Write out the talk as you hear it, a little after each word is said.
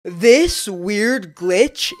This weird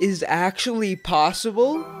glitch is actually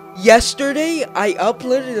possible. Yesterday, I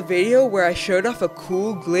uploaded a video where I showed off a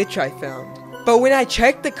cool glitch I found. But when I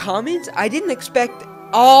checked the comments, I didn't expect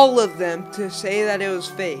all of them to say that it was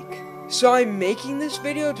fake. So I'm making this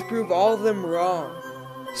video to prove all of them wrong.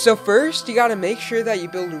 So first, you gotta make sure that you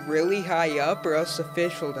build really high up or else the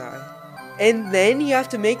fish will die. And then you have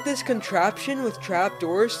to make this contraption with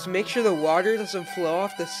trapdoors to make sure the water doesn't flow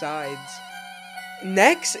off the sides.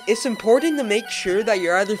 Next, it's important to make sure that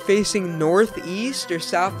you're either facing northeast or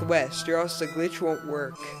southwest, or else the glitch won't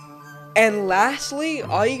work. And lastly,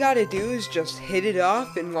 all you gotta do is just hit it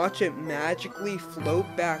off and watch it magically float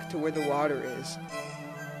back to where the water is.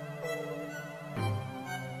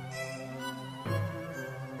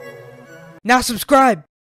 Now subscribe!